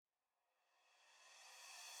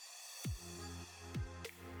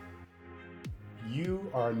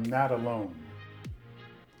You are not alone.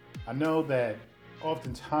 I know that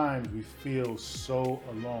oftentimes we feel so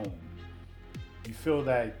alone. You feel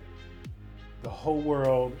that the whole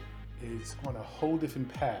world is on a whole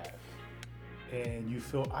different path and you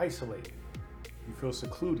feel isolated. You feel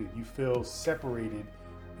secluded. You feel separated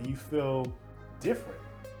and you feel different.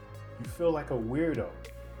 You feel like a weirdo,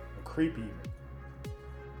 a creepy even.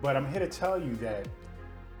 But I'm here to tell you that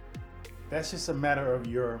that's just a matter of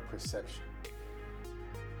your perception.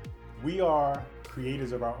 We are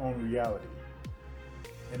creators of our own reality.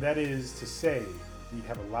 And that is to say, we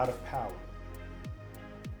have a lot of power.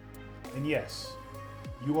 And yes,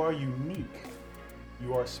 you are unique.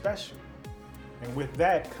 You are special. And with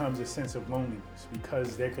that comes a sense of loneliness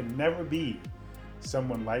because there can never be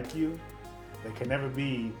someone like you. There can never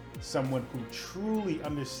be someone who truly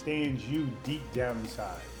understands you deep down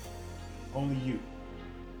inside. Only you.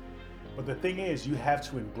 But the thing is, you have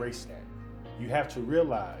to embrace that. You have to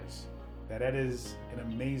realize that that is an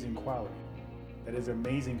amazing quality. That is an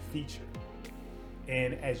amazing feature.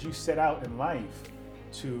 And as you set out in life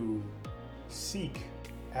to seek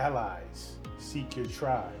allies, seek your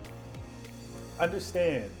tribe,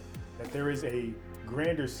 understand that there is a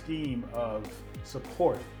grander scheme of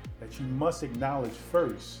support that you must acknowledge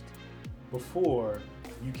first before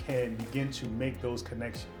you can begin to make those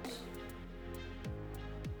connections.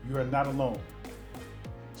 You are not alone.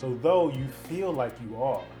 So though you feel like you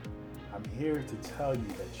are, I'm here to tell you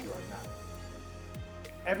that you are not.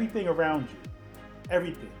 Everything around you,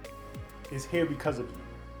 everything is here because of you.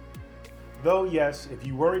 Though yes, if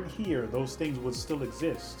you weren't here, those things would still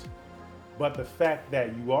exist. But the fact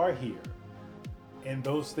that you are here and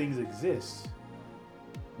those things exist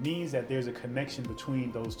means that there's a connection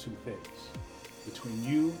between those two things, between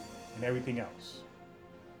you and everything else.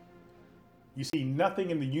 You see, nothing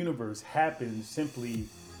in the universe happens simply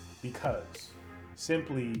because,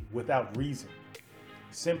 simply without reason,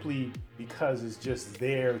 simply because it's just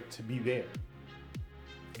there to be there.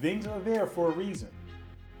 Things are there for a reason.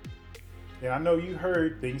 And I know you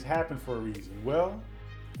heard things happen for a reason. Well,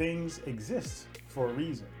 things exist for a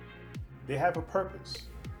reason. They have a purpose.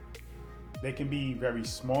 They can be very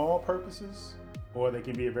small purposes or they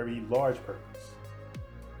can be a very large purpose.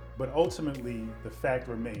 But ultimately, the fact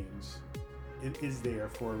remains, it is there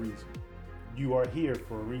for a reason. You are here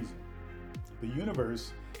for a reason. The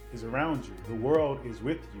universe is around you. The world is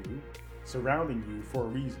with you, surrounding you for a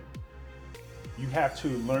reason. You have to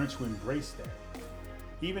learn to embrace that.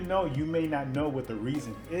 Even though you may not know what the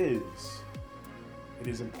reason is, it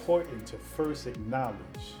is important to first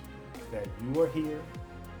acknowledge that you are here,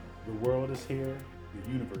 the world is here,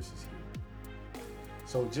 the universe is here.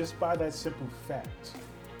 So just by that simple fact,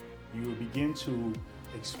 you will begin to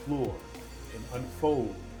explore and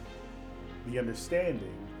unfold the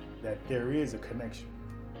understanding that there is a connection.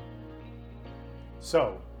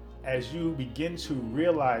 So, as you begin to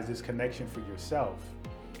realize this connection for yourself,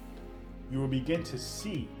 you will begin to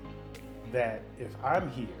see that if I'm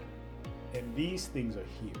here and these things are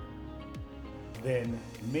here, then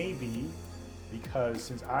maybe because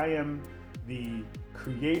since I am the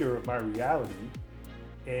creator of my reality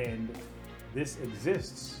and this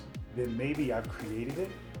exists, then maybe I've created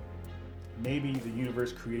it. Maybe the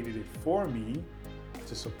universe created it for me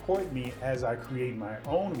to support me as I create my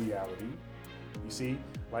own reality. You see,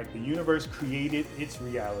 like the universe created its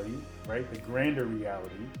reality, right? The grander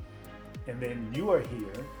reality. And then you are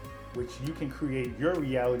here, which you can create your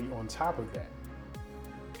reality on top of that.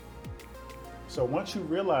 So once you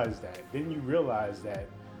realize that, then you realize that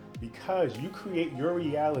because you create your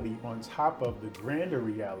reality on top of the grander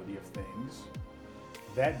reality of things,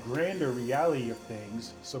 that grander reality of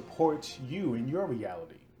things supports you in your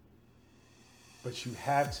reality. But you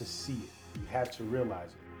have to see it. You have to realize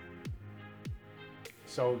it.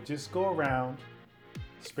 So just go around,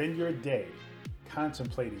 spend your day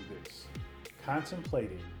contemplating this.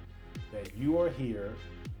 Contemplating that you are here,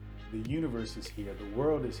 the universe is here, the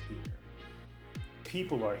world is here,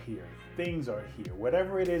 people are here, things are here.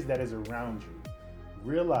 Whatever it is that is around you,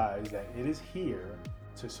 realize that it is here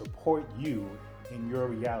to support you in your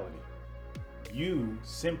reality. You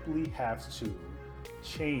simply have to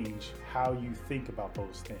change how you think about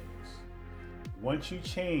those things. Once you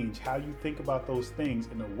change how you think about those things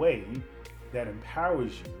in a way that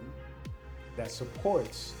empowers you, that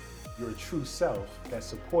supports your true self, that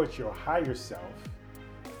supports your higher self,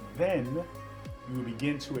 then you will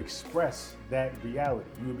begin to express that reality.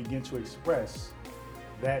 You will begin to express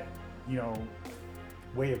that,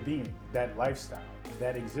 way of being, that lifestyle,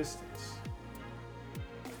 that existence.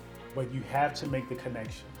 But you have to make the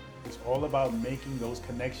connection. It's all about making those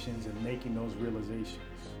connections and making those realizations.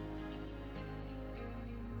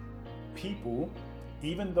 people,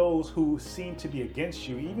 even those who seem to be against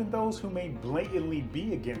you, even those who may blatantly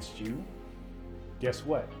be against you, guess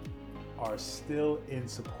what? Are still in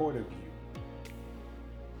support of you.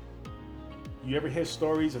 You ever hear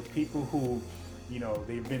stories of people who,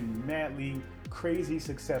 they've been madly crazy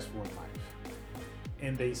successful in life,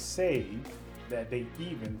 and they say that they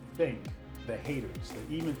even thank the haters,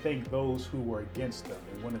 they even thank those who were against them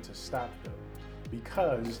and wanted to stop them,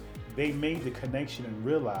 because they made the connection and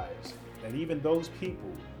realized that even those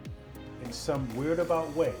people, in some weird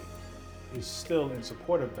about way, is still in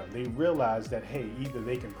support of them. They realize that, hey, either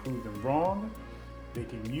they can prove them wrong, they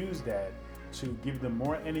can use that to give them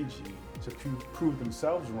more energy to prove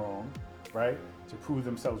themselves wrong, right? To prove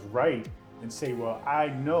themselves right and say, well, I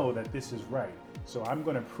know that this is right, so I'm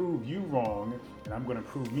going to prove you wrong and I'm going to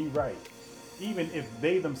prove me right. Even if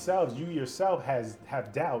they themselves, you yourself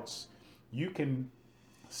have doubts, you can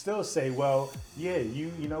still say, well, yeah,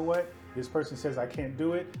 you know what? This person says I can't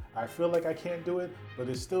do it. I feel like I can't do it, but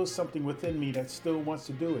there's still something within me that still wants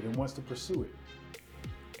to do it and wants to pursue it.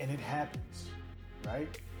 And it happens, right?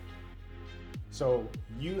 So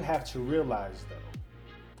you have to realize,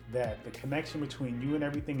 though, that the connection between you and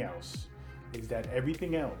everything else is that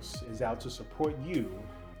everything else is out to support you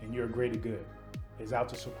in your greater good, is out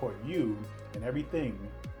to support you in everything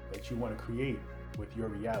that you want to create with your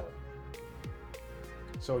reality.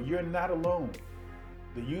 So you're not alone.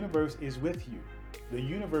 The universe is with you. The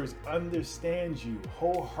universe understands you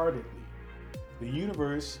wholeheartedly. The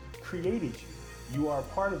universe created you. You are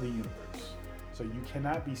part of the universe. So you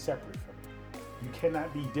cannot be separate from it. You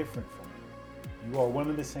cannot be different from it. You are one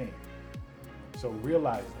and the same. So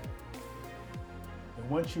realize that. And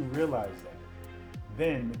once you realize that,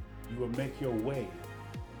 then you will make your way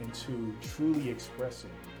into truly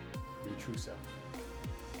expressing your true self.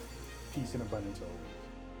 Peace and abundance always.